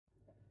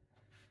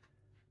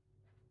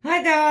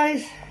Hi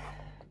guys.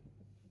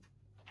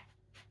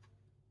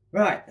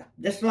 Right,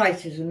 this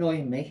light is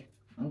annoying me.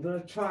 I'm going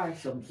to try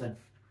something.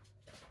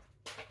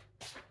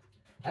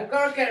 I've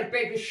got to get a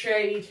bigger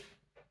shade.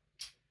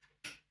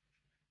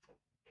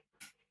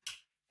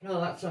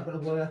 No, that's not going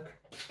to work.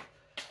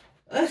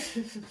 It's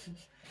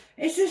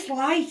this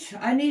light.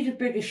 I need a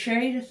bigger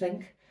shade, I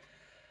think.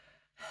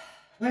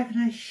 Where can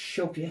I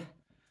shove you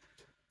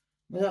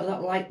without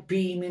that light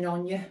beaming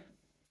on you?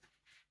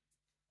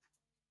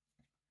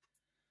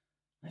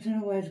 I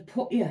don't know where to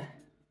put you.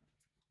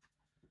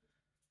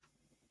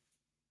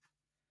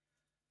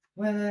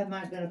 Where am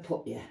I going to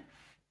put you?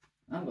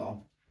 Hang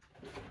on.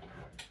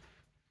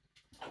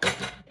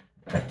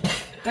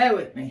 Bear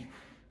with me.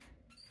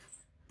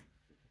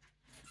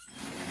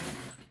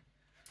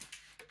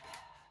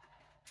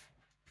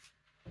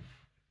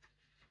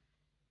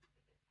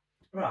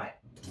 Right.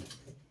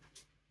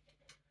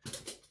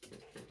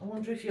 I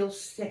wonder if you'll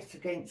sit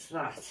against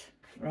that.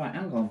 Right,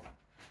 hang on.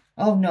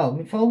 Oh no,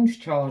 my phone's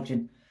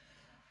charging.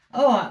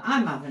 Oh,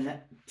 I'm having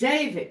a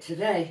day of it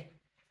today.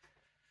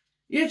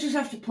 You just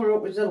have to put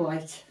up with the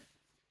light.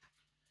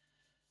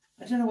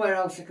 I don't know where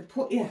else I could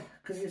put you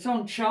because it's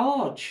on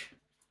charge.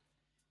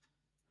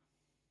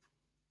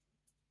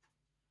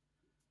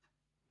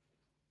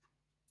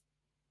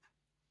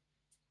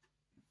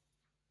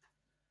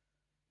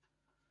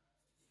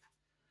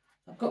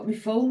 I've got my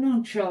phone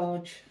on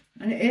charge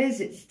and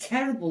it's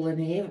terrible in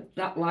here,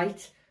 that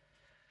light.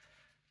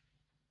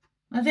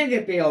 I think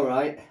it'd be all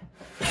right.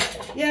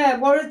 Yeah,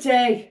 what a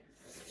day.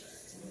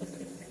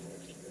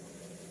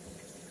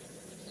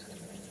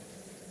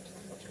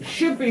 It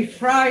should be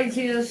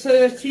Friday the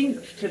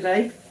 13th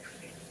today.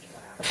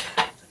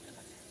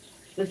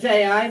 The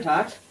day I've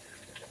had.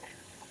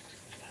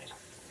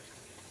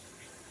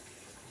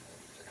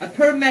 I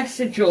put a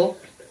message up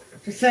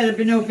to say there'd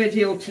be no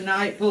video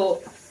tonight,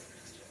 but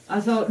I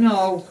thought,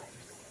 no,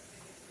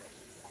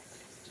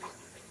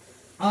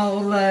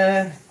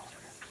 I'll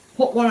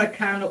put what I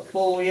can up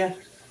for you.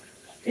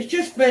 It's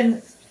just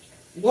been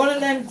one of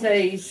them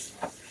days.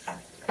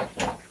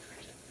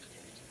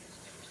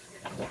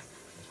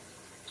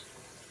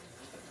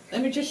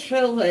 Let me just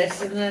fill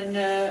this and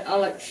then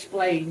I'll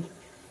explain.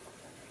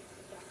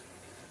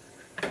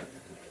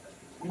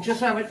 And just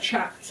have a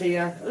chat to you.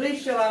 At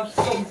least you'll have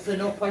something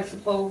up, I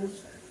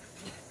suppose.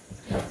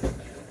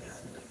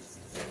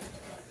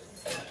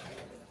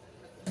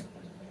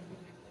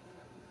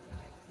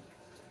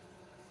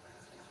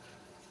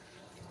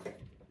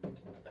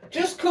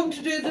 Just come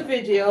to do the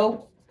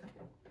video.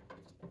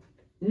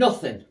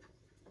 Nothing.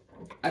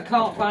 I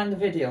can't find the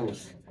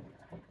videos.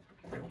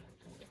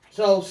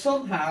 So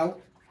somehow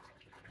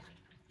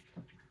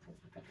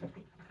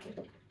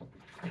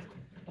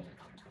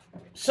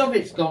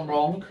something's gone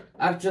wrong.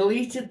 I've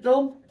deleted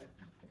them.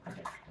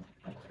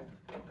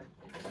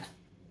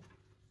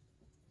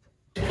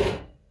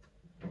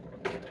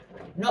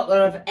 Not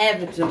that I've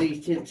ever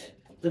deleted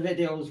the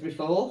videos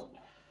before.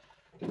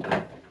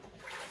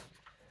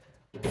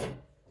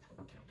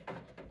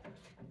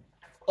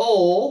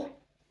 Or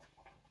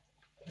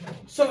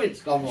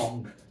something's gone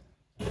wrong.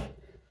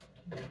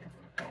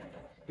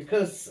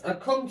 Because I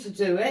come to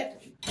do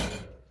it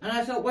and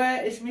I thought,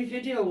 where is my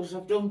videos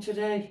I've done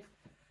today?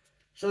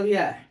 So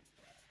yeah,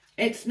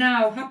 it's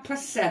now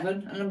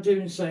 7:30 and I'm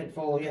doing something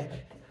for you.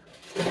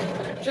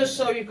 Just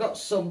so you've got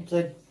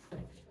something.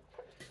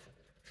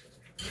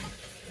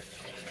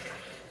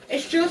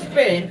 It's just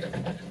been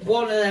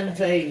one of them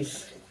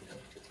days.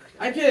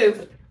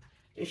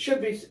 It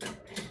should be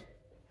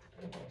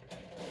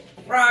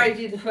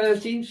Friday the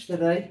 13th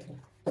today.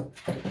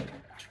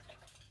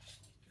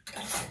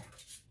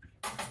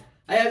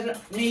 I had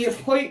an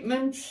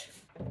appointment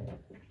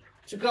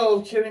to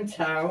go to in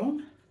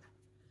town.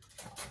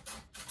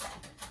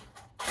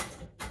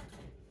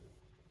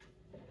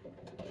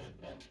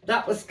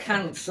 That was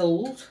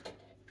cancelled.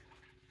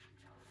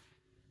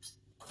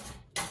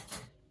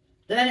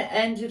 Then it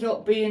ended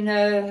up being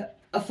a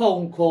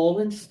phone call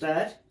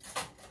instead.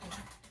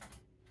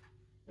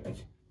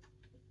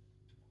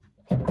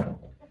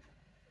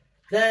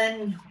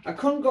 Then I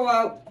couldn't go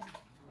out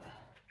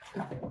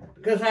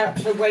because I had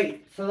to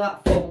wait for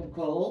that phone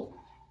call.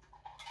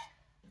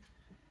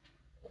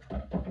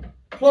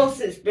 Plus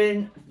it's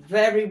been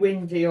very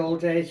windy all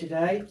day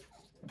today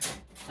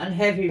and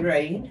heavy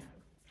rain.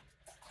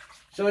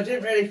 So I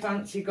didn't really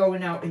fancy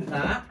going out in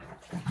that.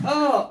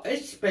 Oh,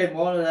 it's been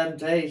one of them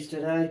days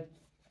today.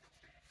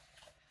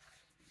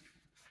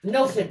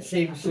 Nothing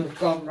seems to have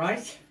gone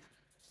right.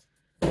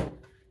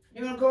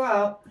 You want to go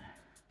out?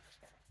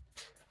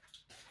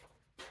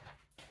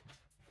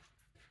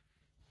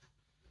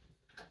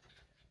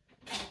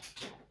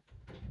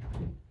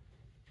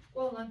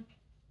 Well then.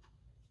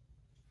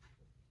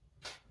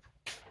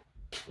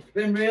 It's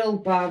been real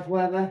bad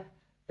weather.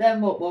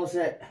 Then what was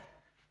it?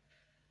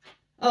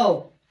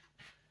 Oh,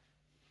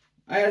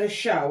 I had a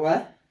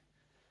shower.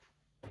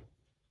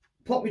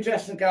 Put my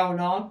dressing gown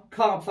on.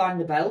 Can't find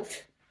the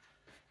belt.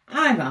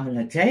 I'm having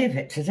a day of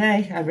it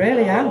today. I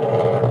really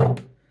am.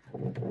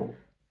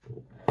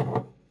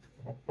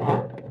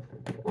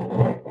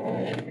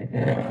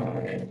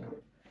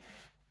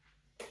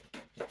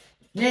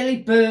 Nearly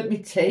burnt my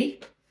tea.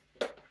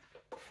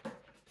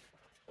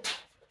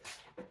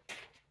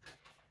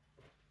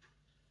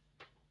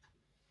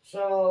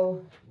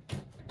 So,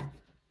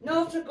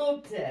 not a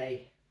good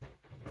day.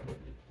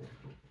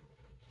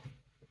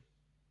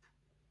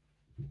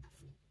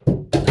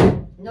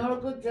 Not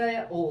a good day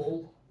at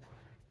all.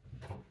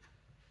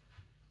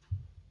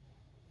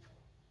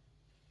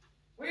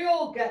 We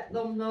all get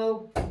them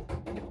though.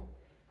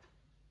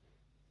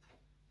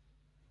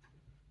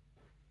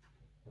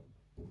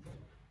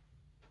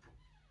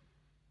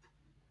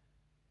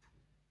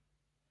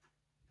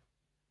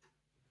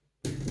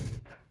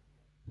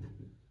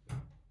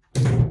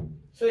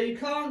 So you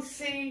can't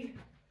see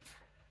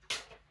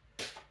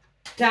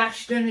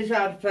Dashed in his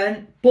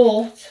advent,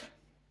 but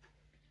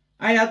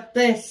I had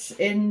this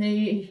in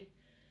the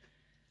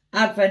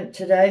advent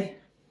today.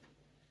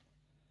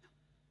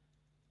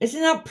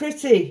 Isn't that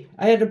pretty?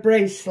 I had a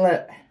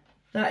bracelet.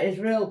 That is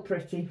real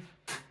pretty.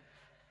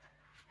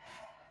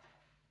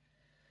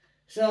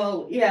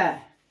 So yeah,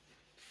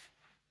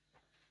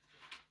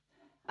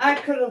 I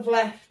could have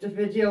left a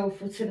video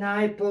for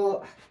tonight,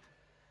 but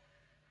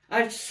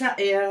I just sat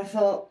here and I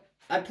thought,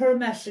 I put a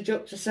message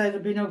up to say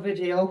there'd be no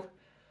video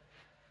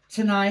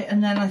tonight,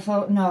 and then I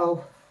thought,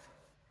 no.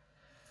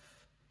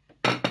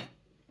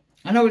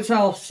 I know it's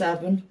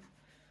 7:30,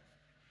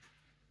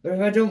 but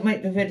if I don't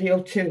make the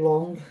video too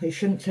long, it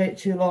shouldn't take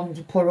too long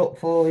to put up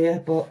for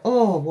you. But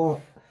oh,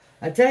 what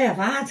a day I've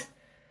had.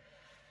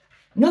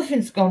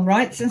 Nothing's gone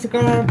right since I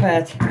got out of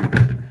bed.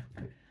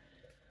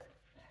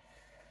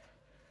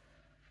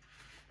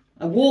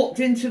 I walked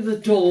into the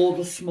door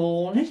this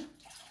morning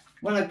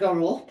when I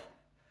got up.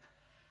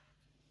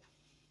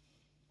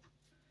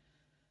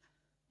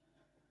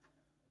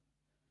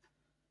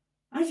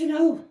 I don't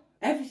know,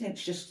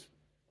 everything's just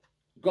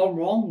gone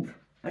wrong.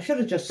 I should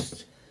have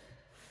just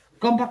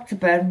gone back to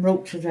bed and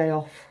wrote today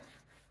off.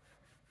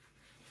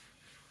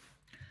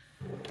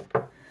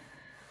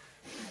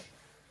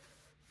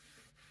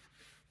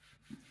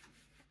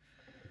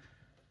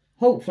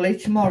 Hopefully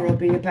tomorrow will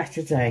be a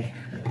better day.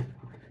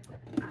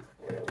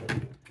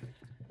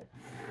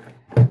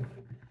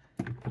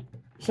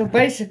 So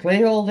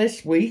basically all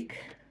this week,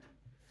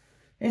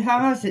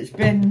 it's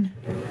been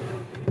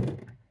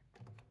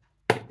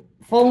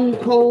phone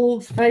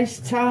calls,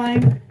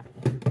 FaceTime.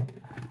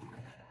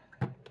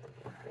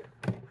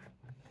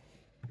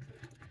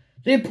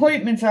 The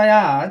appointment I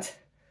had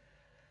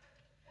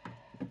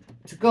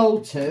to go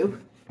to,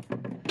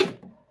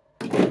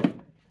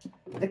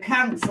 they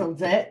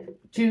cancelled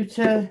it due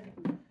to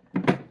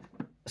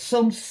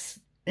some,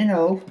 you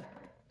know,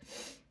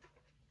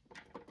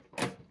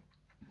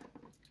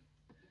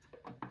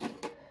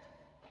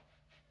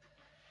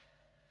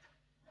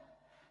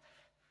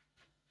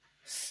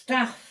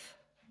 staff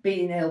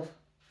being ill.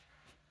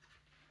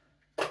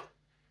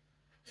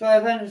 So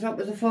I've ended up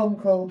with a phone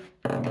call.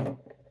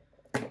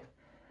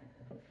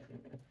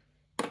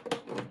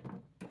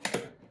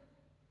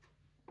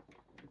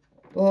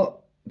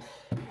 But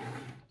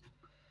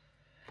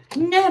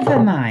never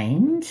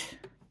mind.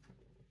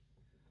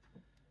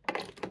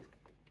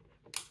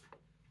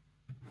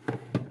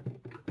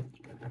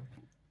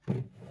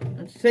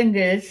 The thing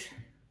is,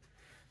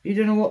 you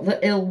don't know what they're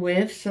ill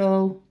with,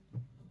 so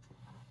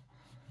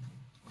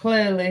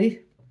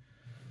clearly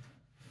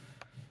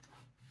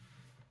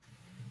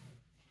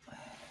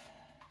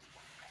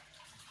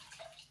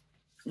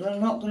they're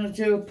not going to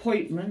do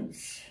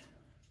appointments.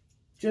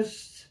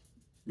 Just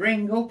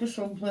ring up or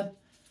something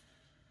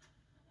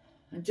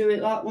and do it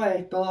that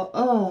way. But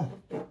oh,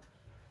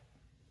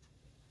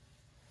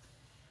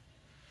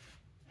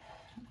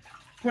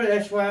 put it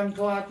this way, I'm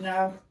glad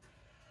now.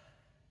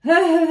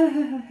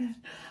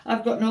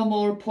 I've got no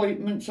more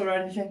appointments or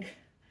anything.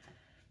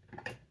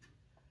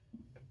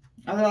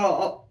 I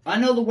thought, I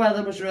know the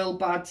weather was real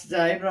bad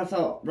today, but I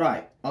thought,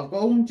 right, I'll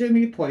go and do my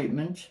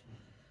appointment,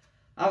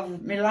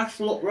 have my last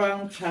look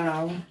round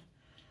town,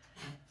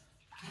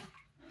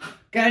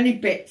 get any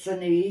bits I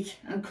need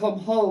and come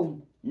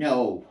home.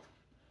 No.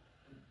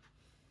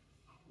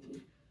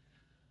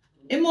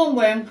 In one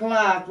way, I'm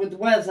glad with the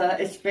weather.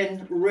 It's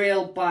been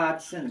real bad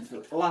since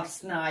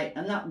last night,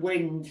 and that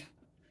wind,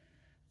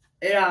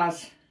 it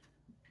has.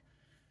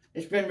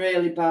 It's been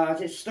really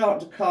bad. It's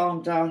starting to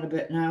calm down a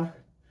bit now.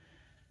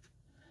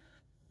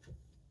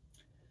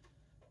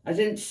 I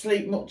didn't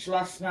sleep much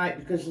last night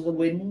because of the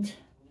wind.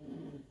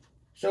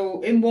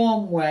 So in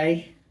one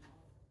way,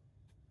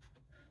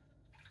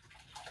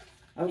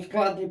 I was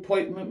glad the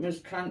appointment was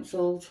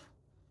cancelled.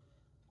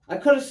 I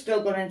could have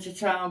still gone into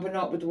town, but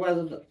not with the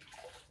weather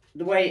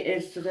the way it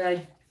is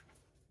today.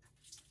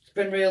 It's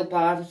been real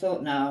bad. I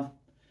thought, no.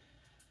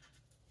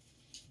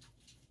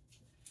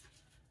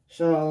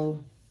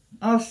 So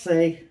I'll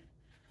see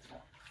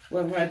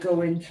whether I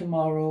go in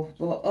tomorrow.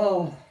 But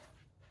oh,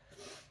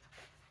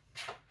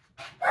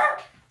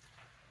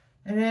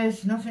 it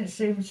is. Nothing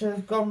seems to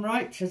have gone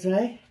right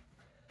today.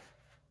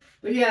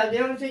 But yeah, the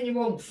only thing you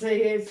won't see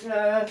is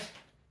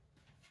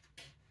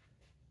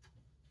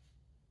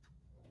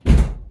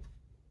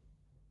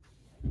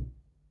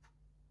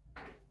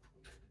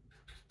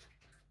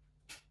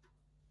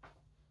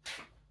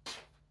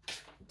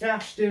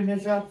Dash doing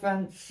his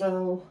advent,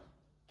 so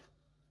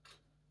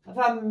I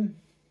thought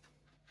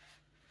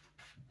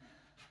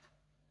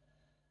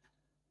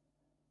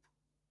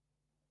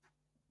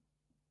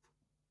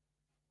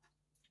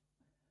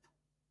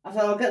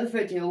I'll get the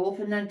video up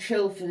and then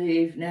chill for the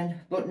evening,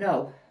 but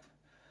no.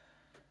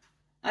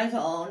 I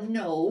thought, oh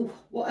no,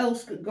 what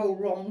else could go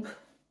wrong?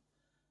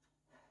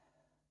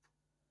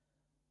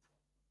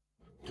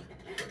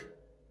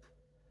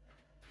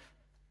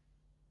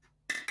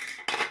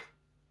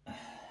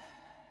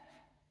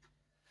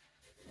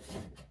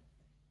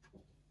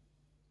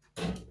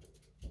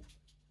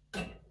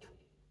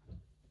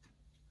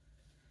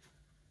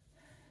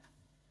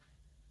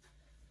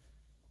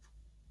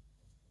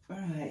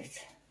 Right,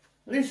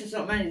 at least there's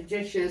not many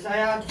dishes. I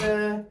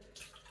had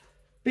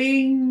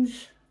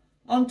beans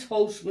on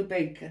toast with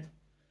bacon.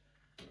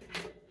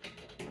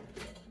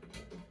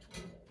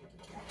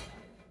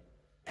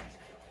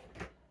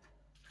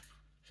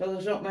 So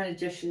there's not many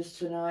dishes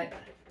tonight.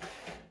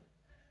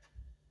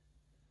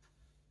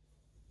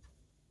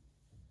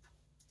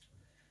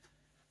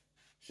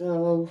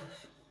 So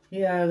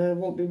yeah, there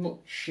won't be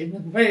much in the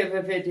way of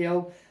a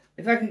video.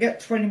 If I can get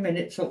 20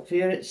 minutes up for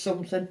you, it's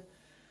something.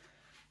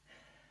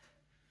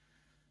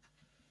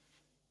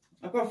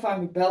 I've got to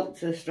find my belt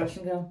to this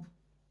dressing gown.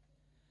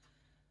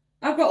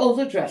 I've got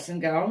other dressing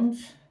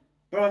gowns,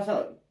 but I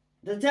thought,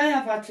 the day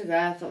I've had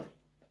today, I thought,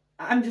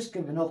 I'm just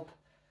giving up.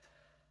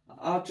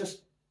 I'll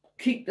just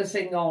keep the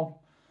thing on.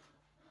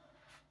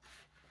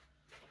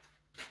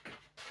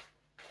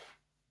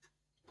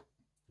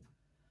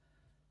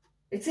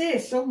 It's here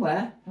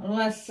somewhere,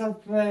 unless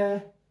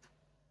I've...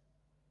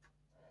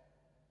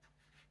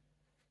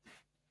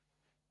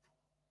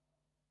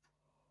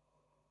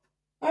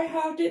 I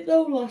had it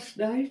though last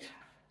night.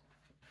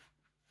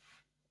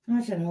 I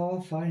don't know,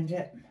 I'll find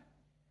it.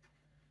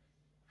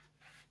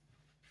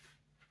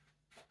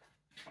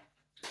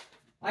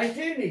 I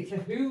do need to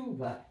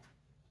hoover.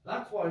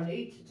 That's what I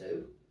need to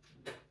do.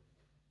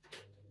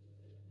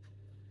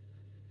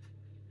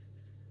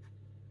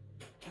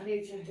 I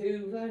need to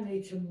hoover, I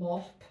need to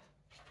mop.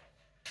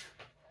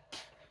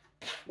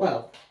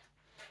 Well,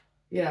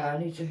 yeah,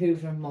 I need to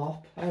hoover and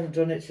mop. I haven't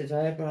done it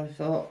today, but I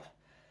thought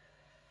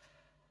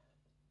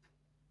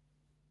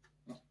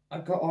I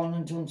got on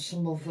and done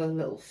some other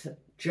little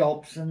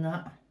jobs and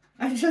that.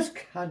 I just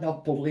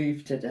cannot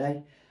believe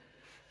today.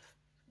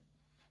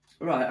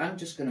 Right, I'm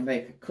just going to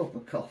make a cup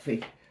of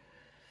coffee.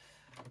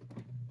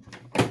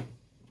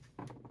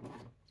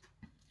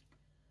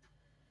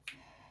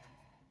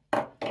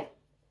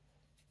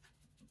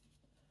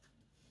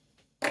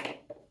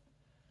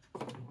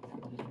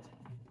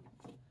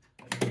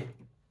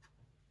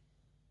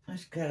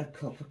 Let's get a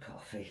cup of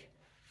coffee.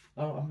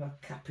 Oh, I'm a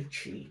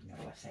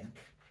cappuccino, I think.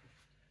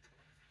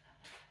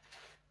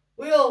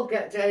 We all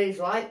get days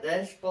like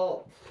this,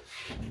 but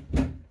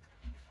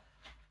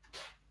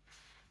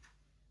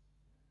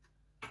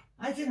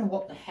I don't know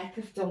what the heck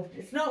I've done.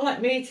 It's not like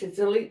me to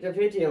delete the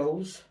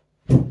videos.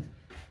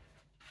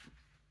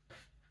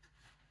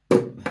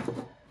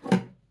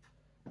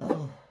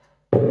 Oh,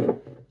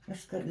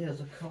 let's get the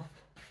other cup.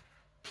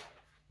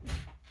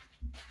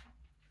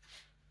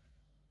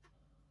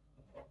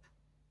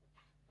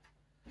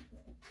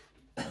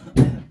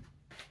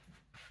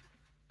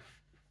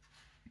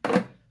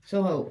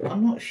 So,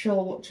 I'm not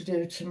sure what to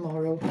do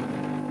tomorrow.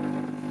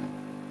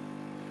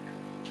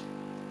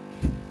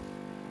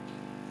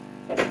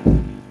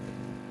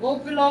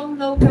 Won't be long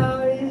though,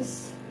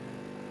 guys.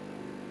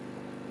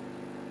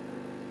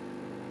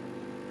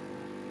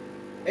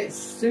 It's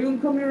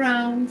soon coming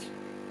around.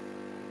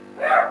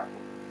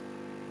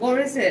 What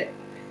is it?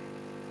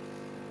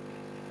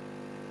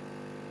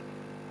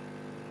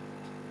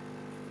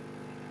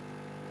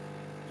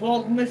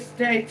 Vlogmas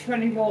day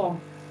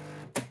 21.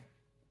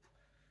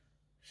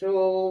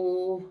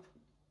 So,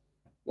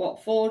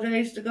 what, 4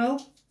 days to go?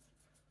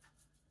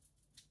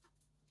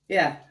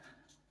 Yeah.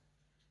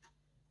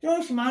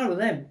 What's the matter with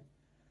him?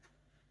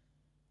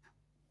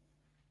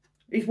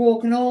 He's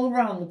walking all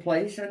around the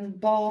place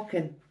and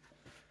barking.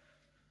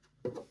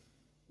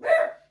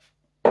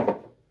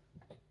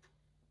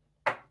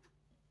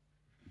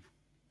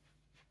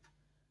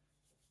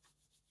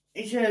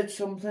 He's heard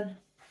something.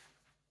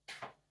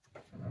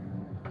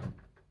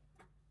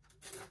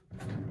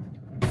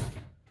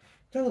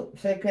 Don't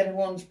think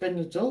anyone's been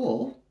the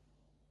door.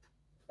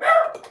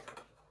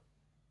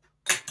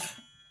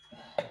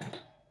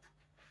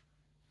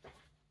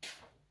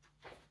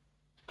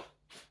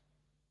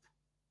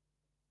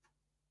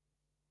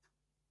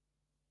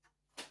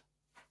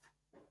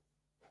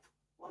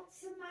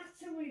 What's the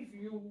matter with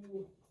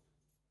you?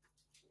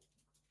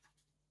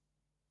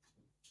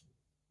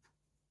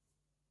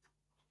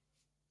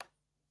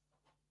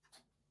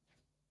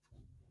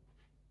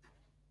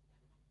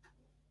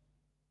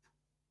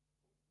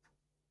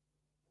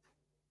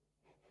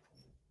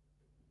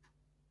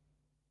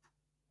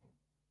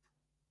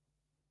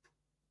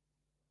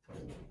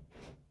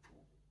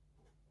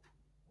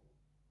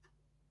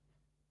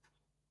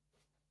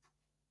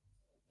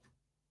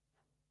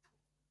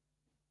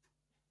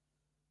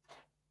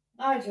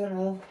 I don't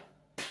know.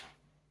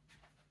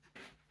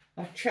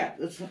 I've checked,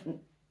 there's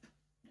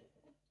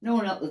no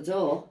one at the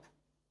door.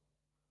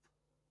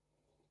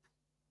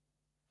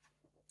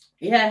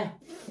 Yeah.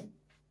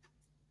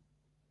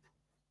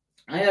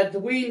 I had the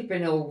wheel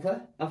bin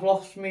over. I've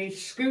lost my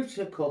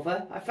scooter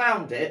cover. I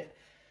found it.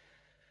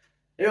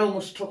 It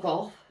almost took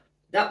off.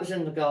 That was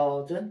in the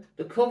garden.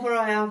 The cover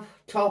I have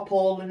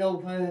tarpaulin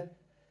over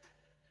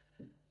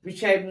my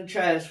table and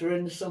chairs for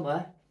in the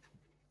summer.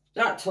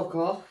 That took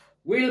off.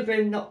 Wheel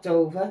bin knocked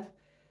over.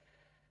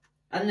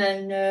 And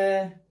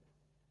then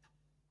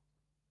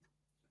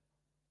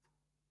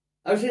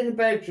I was in the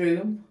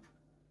bedroom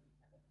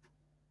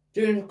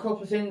doing a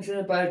couple of things in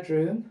the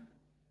bedroom.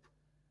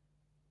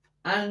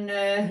 And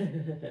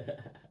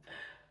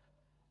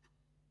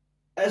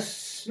a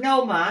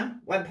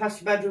snowman went past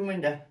the bedroom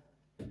window.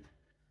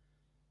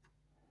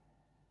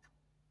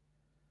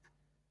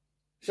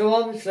 So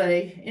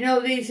obviously, you know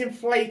these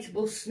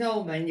inflatable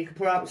snowmen you can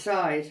put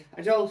outside?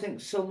 I don't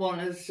think someone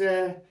has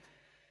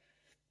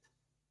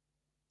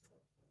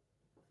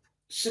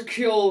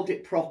secured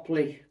it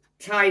properly,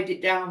 tied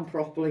it down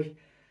properly.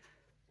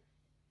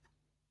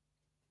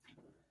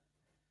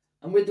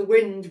 And with the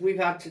wind we've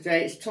had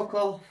today, it's took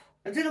off.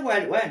 I don't know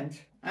where it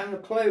went. I haven't a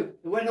clue.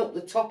 It went up the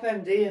top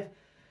end here.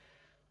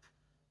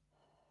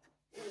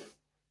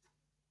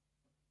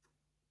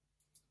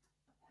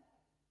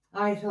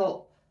 I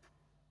thought,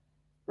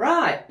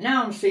 right,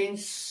 now I'm seeing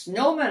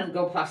snowmen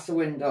go past the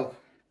window.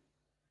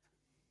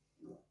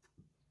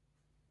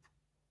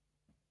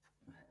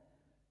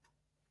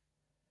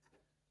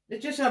 They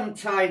just haven't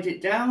tied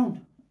it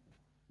down.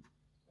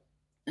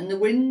 And the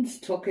winds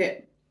took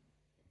it.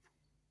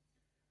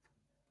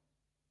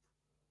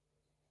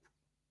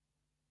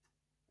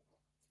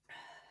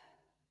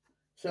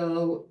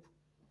 So,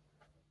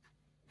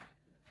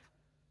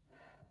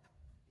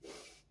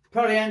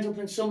 probably end up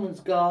in someone's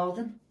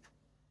garden.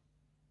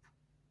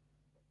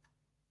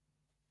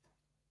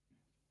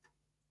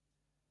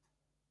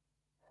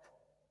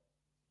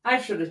 I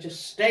should have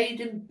just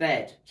stayed in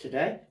bed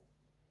today.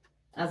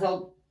 I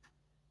thought,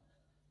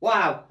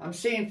 wow, I'm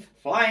seeing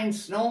flying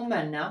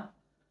snowmen now.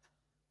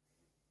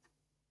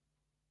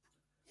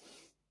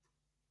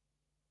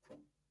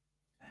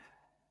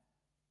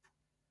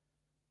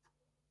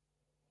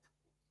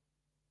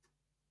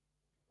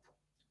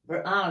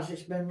 But ours,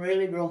 it's been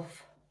really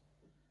rough.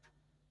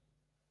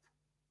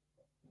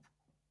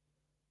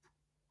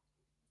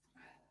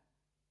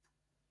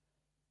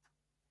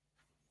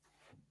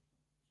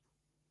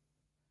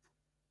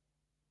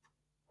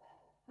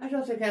 I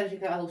don't think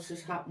anything else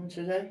has happened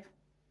today.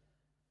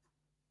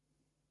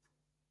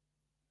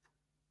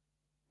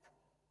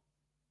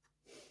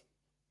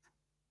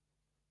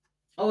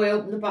 Oh, I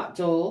opened the back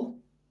door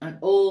and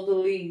all the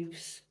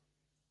leaves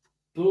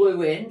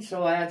blew in,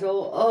 so I had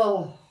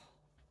all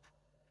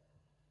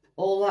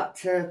that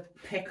to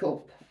pick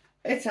up.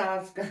 It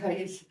has,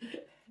 guys.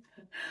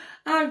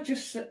 I've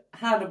just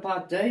had a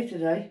bad day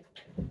today.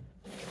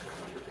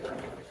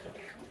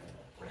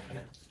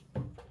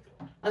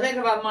 I think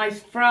I've had my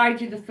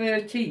Friday the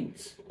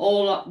 13th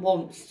all at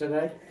once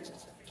today.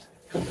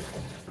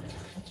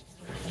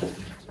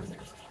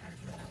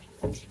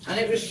 And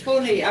it was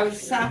funny, I was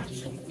sat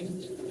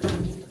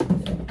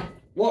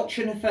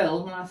watching a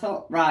film and I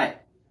thought, right,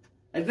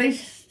 at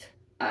least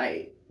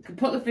I can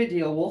put the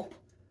video up.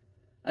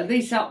 At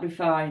least that'll be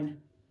fine.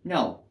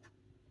 No.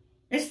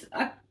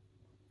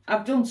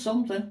 I've done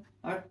something.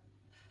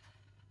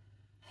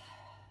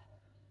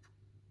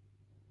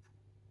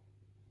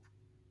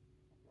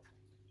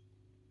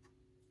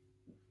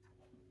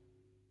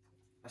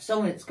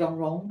 Something's gone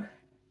wrong.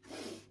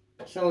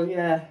 So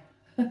yeah.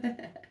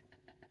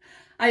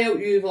 I hope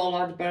you've all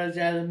had a better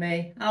day than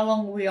me. How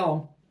long are we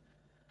on?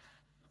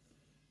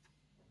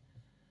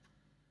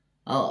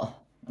 Oh,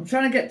 I'm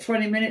trying to get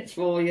 20 minutes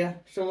for you,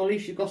 so at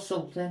least you've got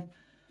something.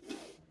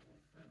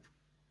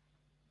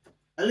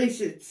 At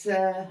least it's,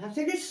 I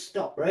think it's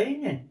stopped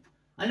raining.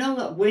 I know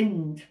that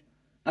wind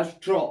has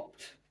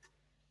dropped.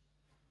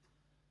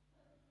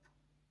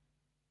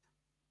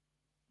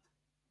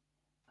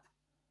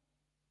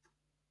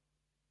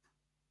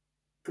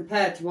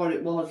 Compared to what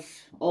it was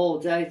all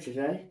day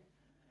today.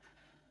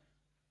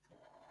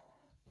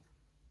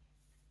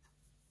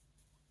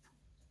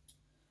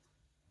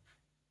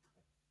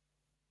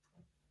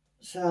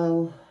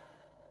 So,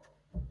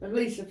 at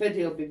least the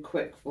video will be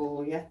quick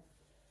for you.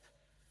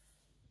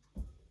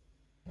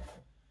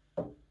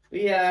 But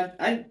yeah,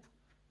 I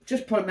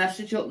just put a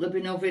message up, there'll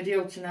be no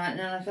video tonight, and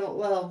then I thought,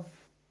 well,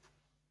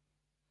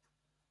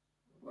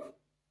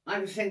 I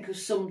would think of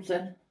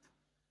something.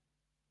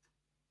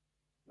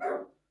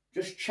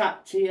 Just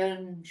chat to you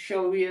and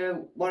show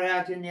you what I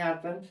had in the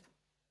advent.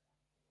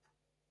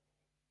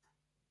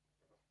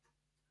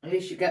 At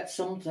least you get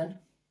something.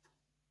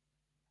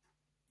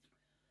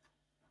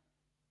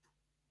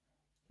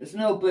 There's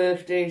no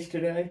birthdays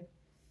today.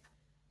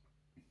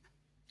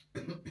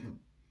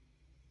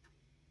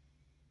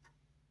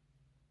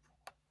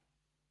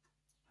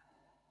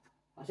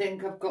 I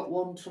think I've got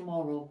one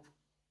tomorrow.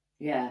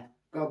 Yeah,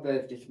 got a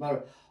birthday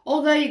tomorrow.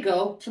 Oh, there you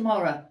go,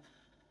 tomorrow.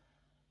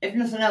 If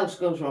nothing else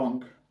goes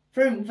wrong.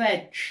 Fruit and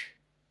veg.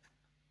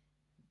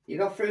 You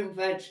got fruit and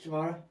veg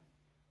tomorrow.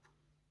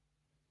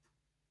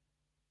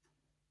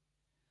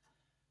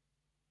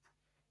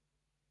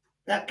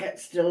 That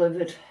gets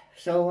delivered.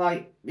 So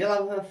you'll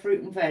have a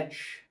fruit and veg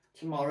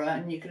tomorrow,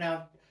 and you can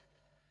have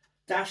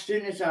Dash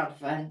doing his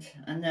advent,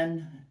 and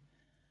then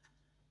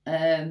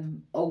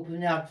open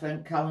the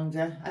advent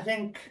calendar. I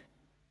think,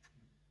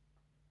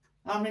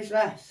 how many's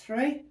left?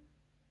 3? I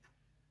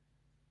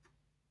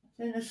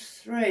think there's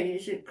 3.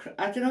 Is it?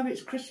 I don't know if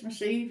it's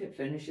Christmas Eve it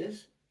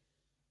finishes.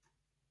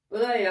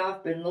 But they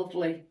have been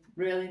lovely,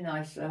 really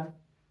nice though.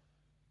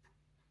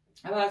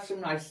 I've had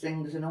some nice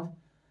things in them.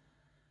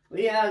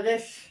 But yeah,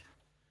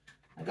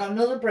 I got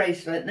another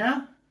bracelet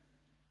now.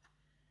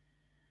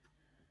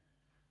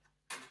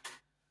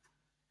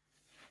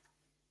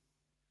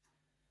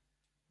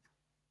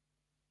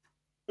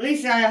 At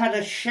least I had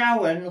a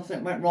shower and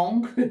nothing went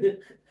wrong.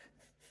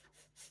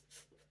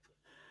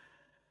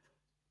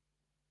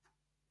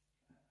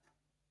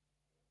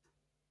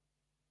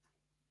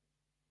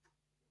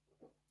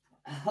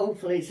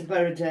 Hopefully it's a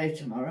better day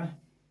tomorrow.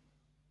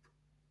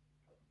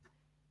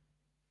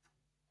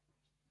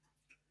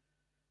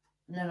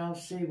 And then I'll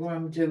see what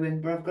I'm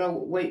doing. But I've got to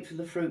wait for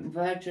the fruit and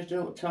veg. I don't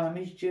know what time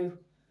he's due.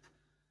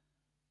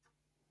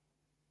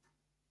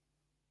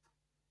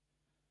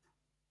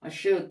 I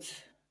should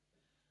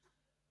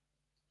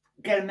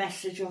get a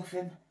message off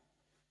him.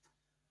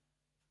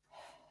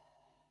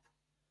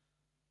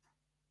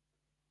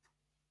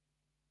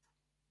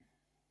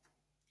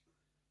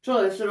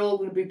 So they're all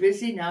going to be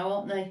busy now,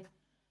 aren't they?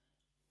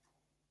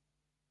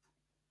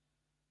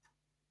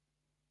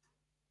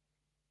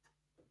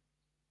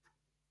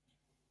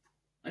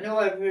 I know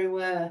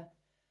everywhere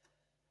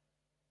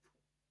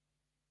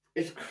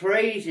it's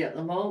crazy at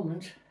the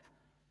moment.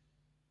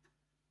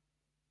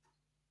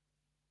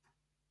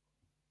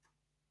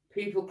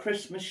 People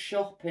Christmas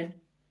shopping.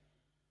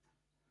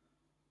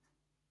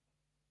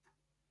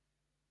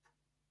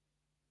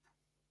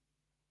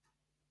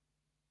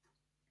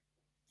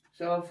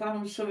 So I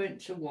found something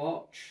to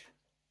watch.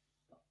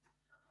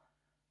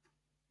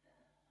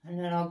 And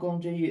then I'll go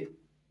and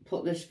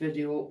put this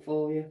video up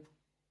for you.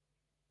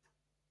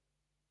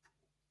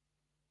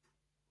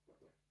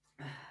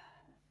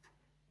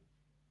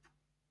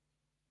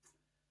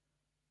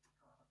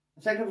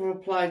 I think I've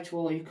replied to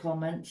all your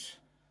comments.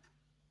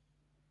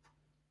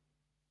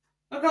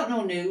 I've got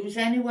no news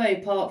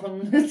anyway, apart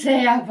from the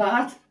day I've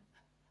had.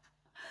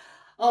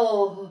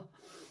 Oh,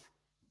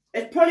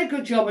 it's probably a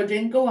good job I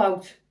didn't go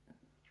out.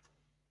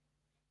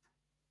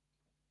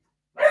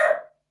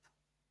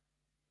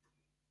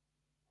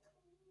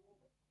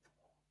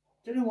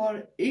 Don't know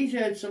what, he's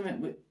heard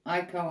something,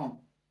 I can't.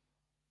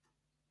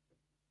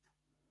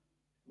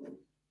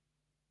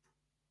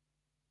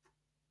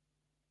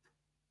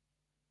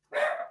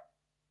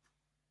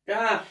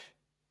 Dash.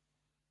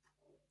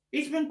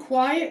 He's been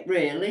quiet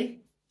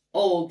really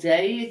all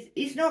day.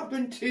 He's not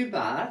been too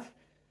bad.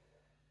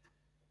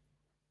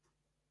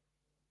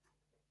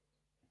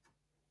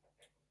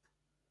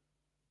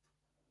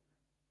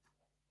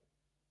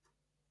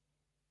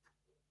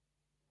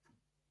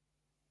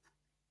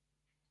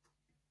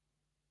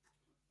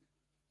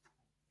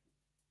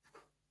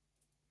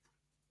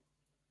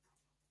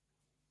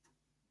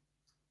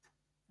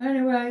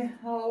 Anyway,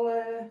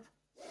 I'll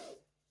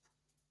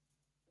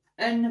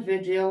end the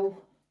video.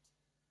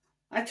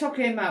 I took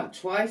him out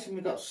twice and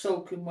we got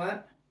soaking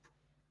wet.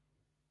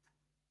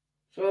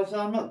 So I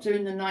thought I'm not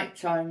doing the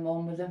nighttime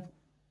one with him.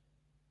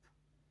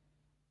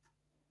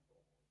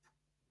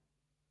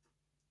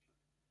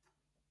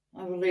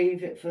 I will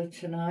leave it for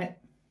tonight.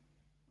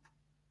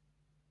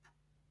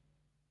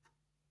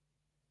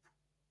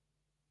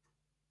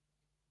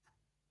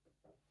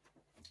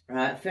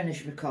 Right,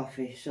 finished my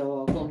coffee, so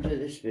I'll go and do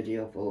this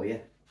video for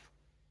you.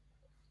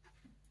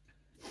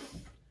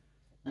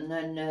 And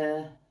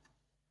then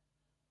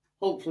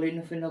hopefully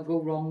nothing will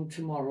go wrong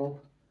tomorrow.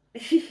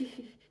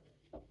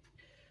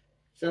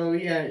 So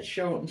yeah, it's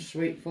short and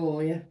sweet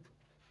for you.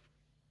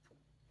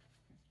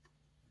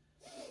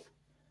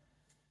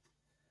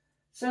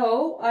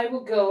 So I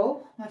will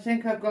go. I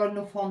think I've got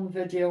enough on the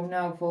video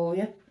now for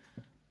you.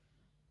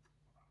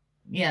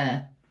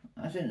 Yeah,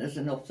 I think there's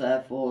enough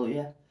there for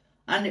you.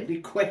 And it'd be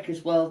quick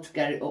as well to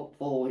get it up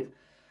for you.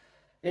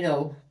 You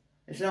know,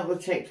 it's not going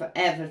to take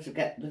forever to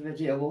get the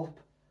video up.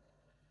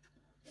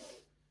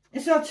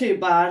 It's not too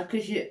bad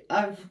because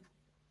I've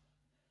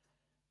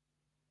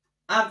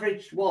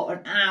averaged, what,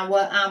 an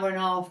hour and a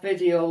half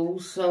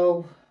videos,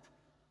 so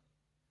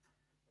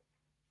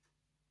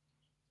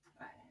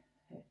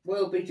it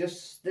will be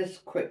just this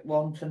quick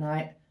one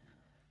tonight.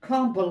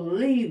 Can't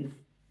believe,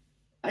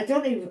 the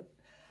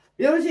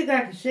only thing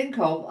I can think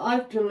of,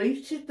 I've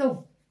deleted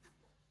them.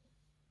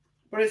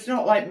 But it's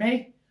not like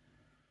me.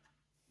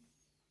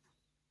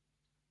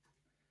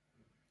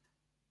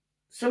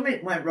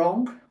 Something went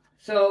wrong.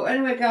 So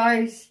anyway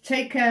guys,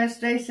 take care,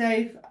 stay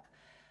safe.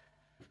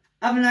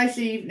 Have a nice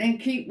evening,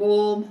 keep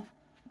warm.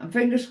 And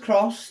fingers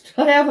crossed,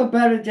 I have a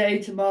better day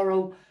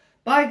tomorrow.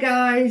 Bye,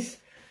 guys.